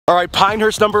All right,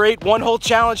 Pinehurst number 8, one-hole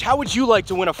challenge. How would you like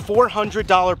to win a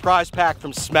 $400 prize pack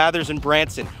from Smathers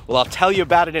Branson? Well, I'll tell you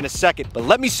about it in a second, but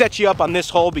let me set you up on this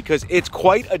hole because it's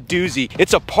quite a doozy.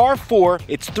 It's a par 4,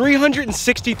 it's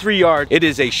 363 yards. It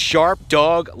is a sharp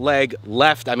dog leg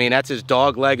left. I mean, that's as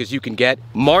dog leg as you can get.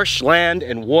 Marshland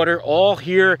and water all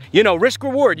here. You know, risk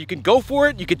reward. You can go for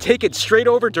it, you could take it straight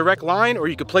over direct line, or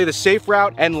you could play the safe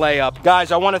route and lay up.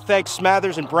 Guys, I want to thank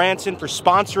Smathers Branson for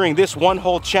sponsoring this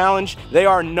one-hole challenge. They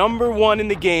are #1 in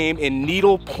the game in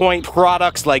needlepoint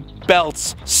products like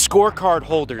belts, scorecard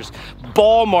holders,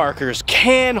 ball markers,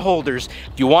 can holders.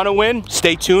 If you want to win,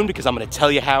 stay tuned because I'm going to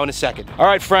tell you how in a second. All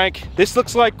right, Frank, this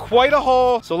looks like quite a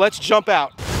hole, so let's jump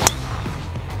out.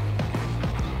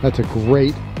 That's a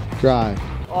great drive.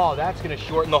 Oh, that's going to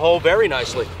shorten the hole very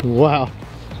nicely. Wow.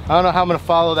 I don't know how I'm going to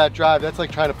follow that drive. That's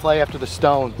like trying to play after the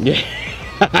stones. Yeah.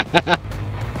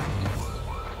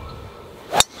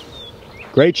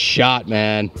 Great shot,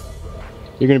 man.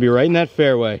 You're gonna be right in that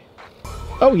fairway.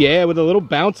 Oh yeah, with a little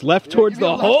bounce left towards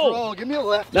the hole. Roll. Give me a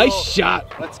left Nice roll.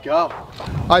 shot. Let's go.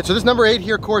 All right, so this number 8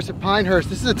 here course at Pinehurst.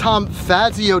 This is a Tom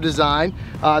Fazio design.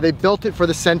 They built it for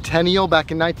the Centennial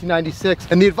back in 1996.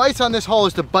 And the advice on this hole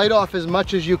is to bite off as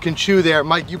much as you can chew there.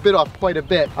 Mike, you bit off quite a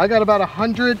bit. I got about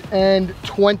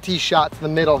 120 shots in the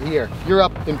middle here. You're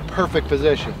up in perfect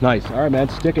position. Nice. All right, man,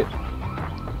 stick it.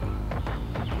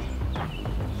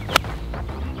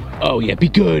 Oh yeah, be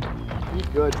good. Be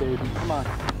good, baby. Come on.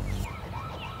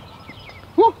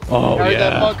 Woo. Oh carry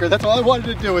yeah. that bunker. That's all I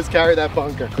wanted to do was carry that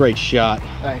bunker. Great shot.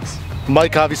 Thanks.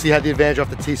 Mike obviously had the advantage off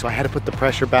the tee, so I had to put the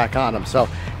pressure back on him. So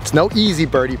it's no easy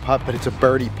birdie putt, but it's a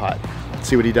birdie putt. Let's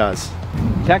see what he does.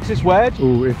 Texas wedge?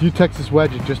 Ooh, if you Texas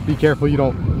wedge it, just be careful you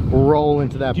don't roll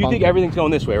into that bunker. Do you think everything's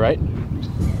going this way, right?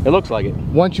 It looks like it.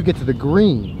 Once you get to the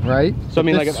green, right? So I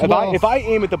mean, like if I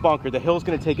aim at the bunker, the hill's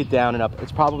gonna take it down and up.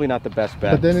 It's probably not the best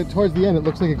bet. But then towards the end, it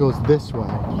looks like it goes this way.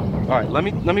 All right, let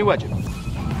me wedge it.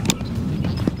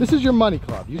 This is your money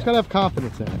club. You just gotta have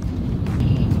confidence in it.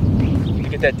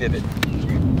 Get that divot.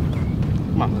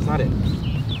 Come on, that's not it.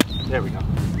 There we go.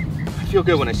 I feel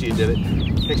good when I see a divot.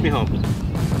 Takes me home.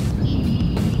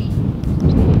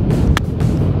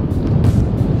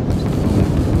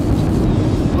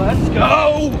 Let's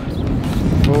go!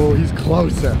 Oh, he's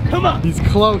closer. Come on! He's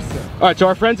closer. All right, so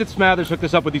our friends at Smathers hooked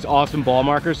us up with these awesome ball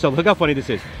markers. So look how funny this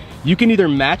is. You can either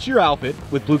match your outfit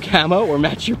with blue camo or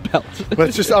match your belt.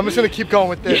 I'm just gonna keep going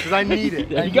with this because I need it.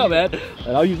 There you go, man.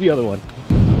 And I'll use the other one.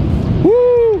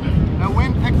 Woo! That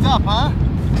wind picked up, huh?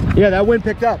 Yeah, that wind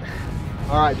picked up.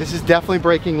 All right, this is definitely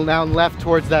breaking down left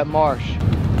towards that marsh.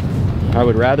 I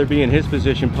would rather be in his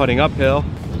position putting uphill.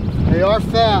 They are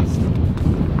fast.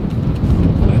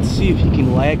 Let's see if he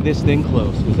can lag this thing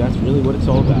close, because that's really what it's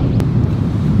all about.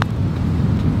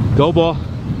 Go ball.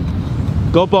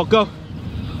 Go ball, go.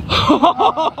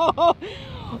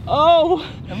 Oh!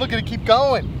 And look at it keep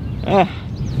going.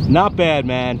 Not bad,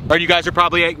 man. All right, you guys are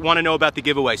probably want to know about the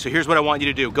giveaway, so here's what I want you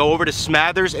to do. Go over to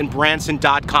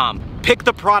smathersandbranson.com. Pick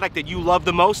the product that you love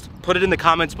the most, put it in the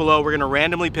comments below. We're gonna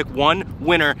randomly pick one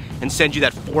winner and send you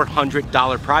that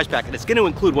 $400 prize pack, and it's gonna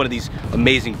include one of these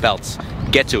amazing belts.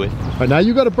 Get to it. But now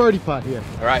you got a birdie putt here.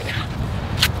 All right.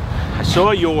 I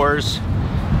saw yours.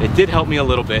 It did help me a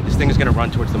little bit. This thing is gonna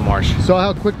run towards the marsh. Saw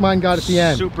how quick mine got at the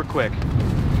end. Super quick.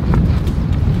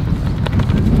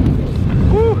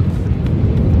 Woo.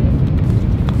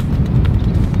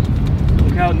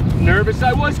 Look how nervous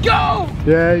I was. Go!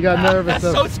 Yeah, you got nervous.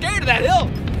 I'm so scared of that hill.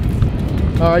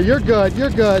 All right, you're good, you're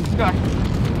good.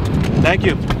 Thank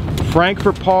you. Frank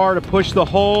for par to push the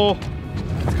hole.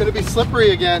 It's gonna be slippery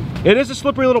again. It is a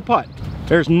slippery little putt.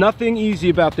 There's nothing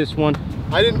easy about this one.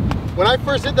 When I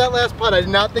first hit that last putt, I did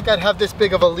not think I'd have this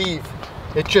big of a lead.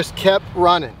 It just kept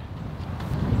running.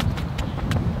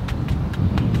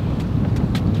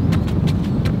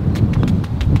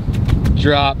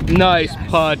 Drop. Nice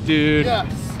putt, dude.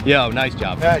 Yes. Yo, nice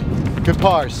job. Hey, good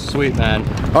pars. Sweet, man.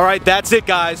 All right, that's it,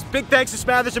 guys. Big thanks to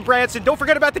Smathers Branson. Don't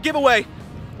forget about the giveaway.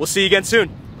 We'll see you again soon.